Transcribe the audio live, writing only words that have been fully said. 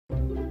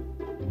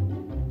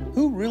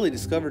Who really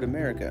discovered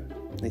America?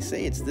 They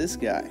say it's this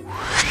guy.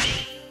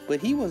 But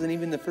he wasn't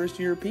even the first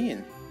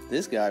European.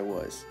 This guy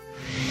was.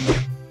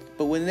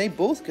 But when they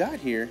both got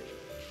here,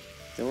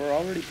 there were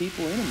already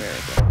people in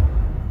America.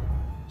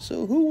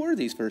 So who were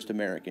these first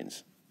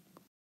Americans?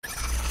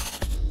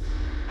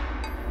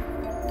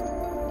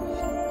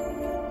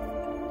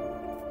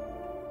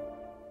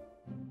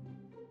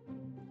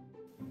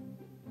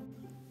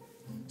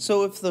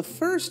 So if the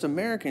first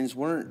Americans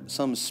weren't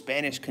some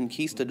Spanish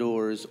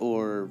conquistadors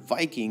or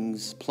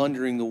Vikings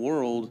plundering the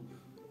world,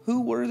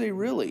 who were they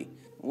really?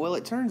 Well,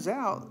 it turns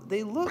out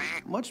they look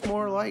much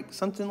more like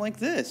something like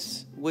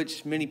this,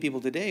 which many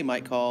people today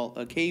might call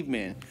a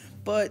caveman.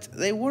 But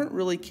they weren't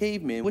really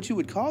cavemen. What you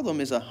would call them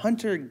is a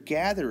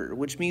hunter-gatherer,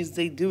 which means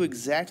they do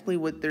exactly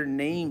what their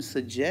name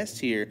suggests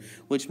here,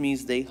 which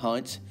means they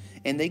hunt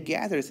and they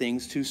gather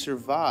things to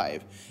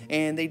survive.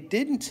 And they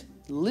didn't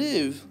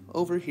live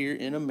over here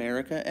in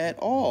America at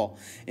all.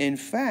 In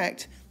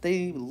fact,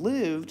 they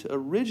lived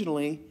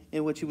originally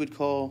in what you would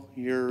call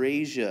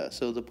Eurasia.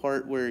 So the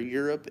part where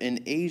Europe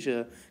and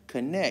Asia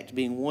connect,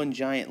 being one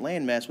giant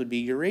landmass, would be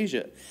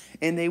Eurasia.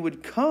 And they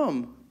would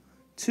come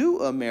to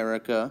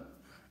America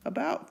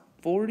about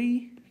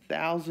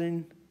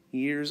 40,000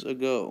 years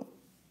ago.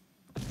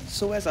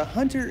 So as a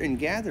hunter and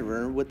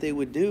gatherer, what they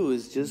would do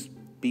is just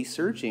be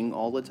searching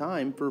all the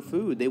time for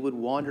food. They would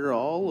wander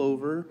all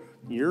over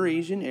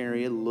Eurasian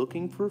area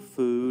looking for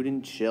food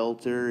and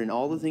shelter and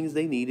all the things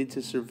they needed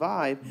to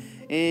survive.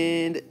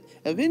 And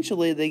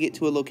eventually they get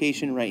to a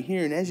location right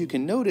here. And as you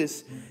can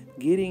notice,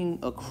 getting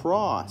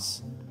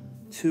across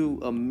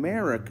to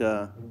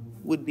America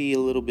would be a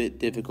little bit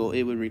difficult.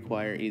 It would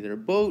require either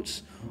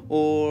boats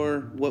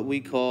or what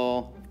we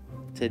call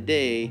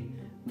today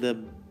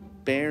the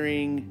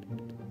Bering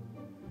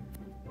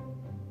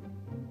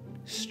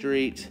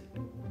Strait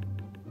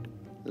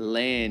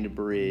land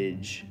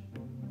bridge.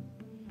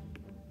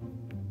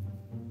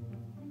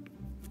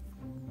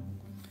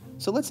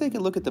 So let's take a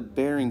look at the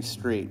Bering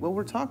Strait. What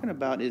we're talking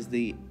about is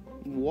the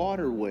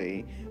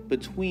waterway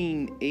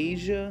between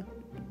Asia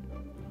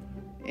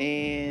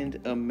and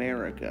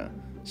America.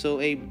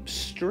 So a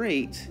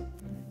strait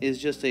is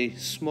just a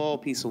small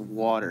piece of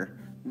water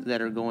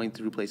that are going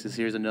through places.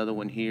 Here's another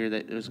one here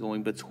that is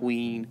going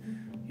between.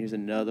 Here's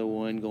another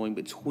one going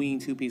between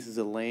two pieces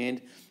of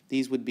land.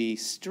 These would be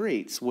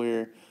straits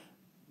where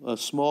a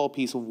small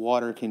piece of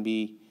water can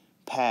be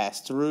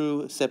passed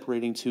through,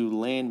 separating two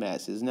land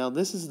masses. Now,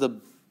 this is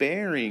the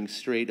Bering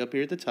Strait up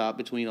here at the top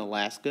between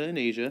Alaska and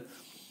Asia,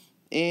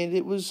 and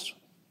it was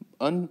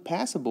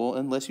unpassable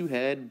unless you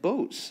had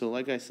boats. So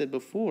like I said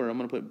before, I'm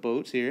going to put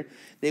boats here.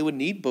 They would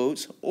need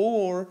boats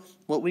or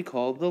what we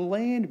call the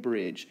land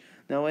bridge.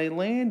 Now, a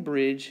land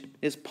bridge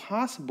is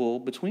possible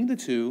between the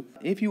two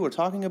if you are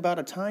talking about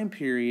a time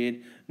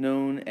period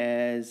known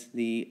as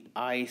the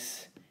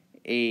Ice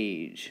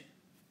Age.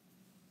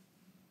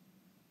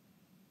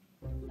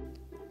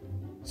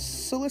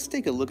 So let's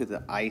take a look at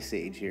the Ice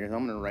Age here.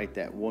 I'm going to write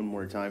that one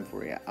more time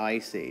for you.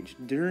 Ice Age.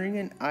 During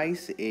an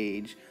Ice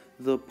Age,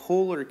 the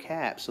polar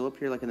caps, so up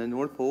here like in the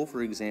North Pole,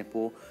 for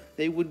example,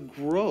 they would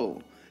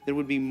grow. There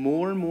would be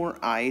more and more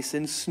ice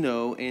and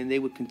snow, and they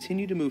would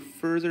continue to move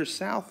further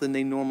south than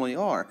they normally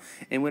are.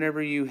 And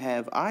whenever you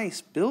have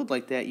ice build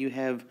like that, you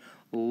have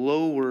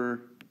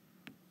lower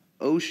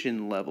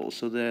ocean levels.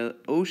 So the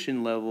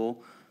ocean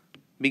level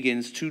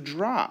begins to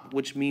drop,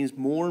 which means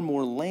more and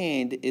more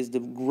land is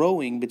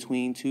growing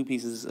between two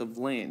pieces of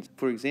land.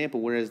 For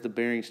example, whereas the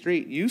Bering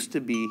Strait used to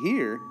be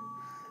here,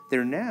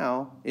 there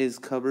now is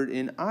covered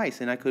in ice,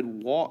 and I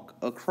could walk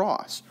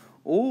across.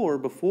 Or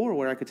before,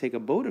 where I could take a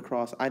boat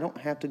across, I don't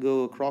have to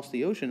go across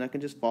the ocean. I can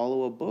just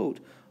follow a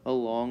boat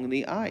along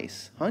the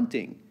ice,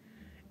 hunting.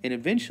 And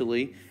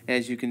eventually,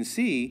 as you can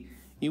see,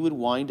 you would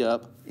wind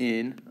up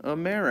in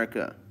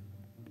America.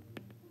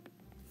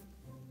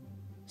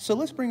 So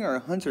let's bring our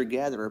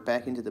hunter-gatherer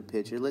back into the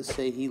picture. Let's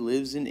say he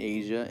lives in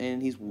Asia and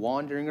he's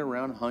wandering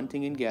around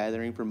hunting and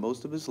gathering for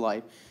most of his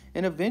life.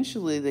 And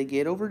eventually they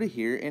get over to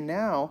here, and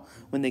now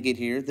when they get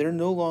here, they're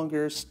no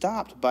longer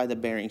stopped by the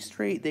Bering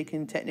Strait. They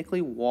can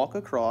technically walk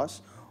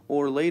across,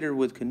 or later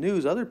with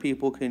canoes, other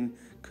people can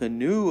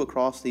canoe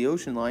across the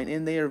ocean line,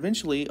 and they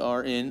eventually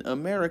are in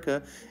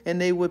America, and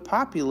they would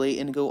populate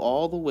and go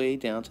all the way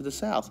down to the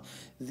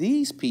south.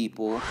 These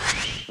people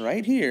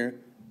right here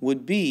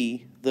would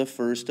be the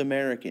first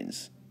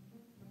Americans.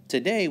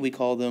 Today we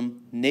call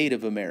them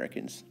Native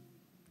Americans.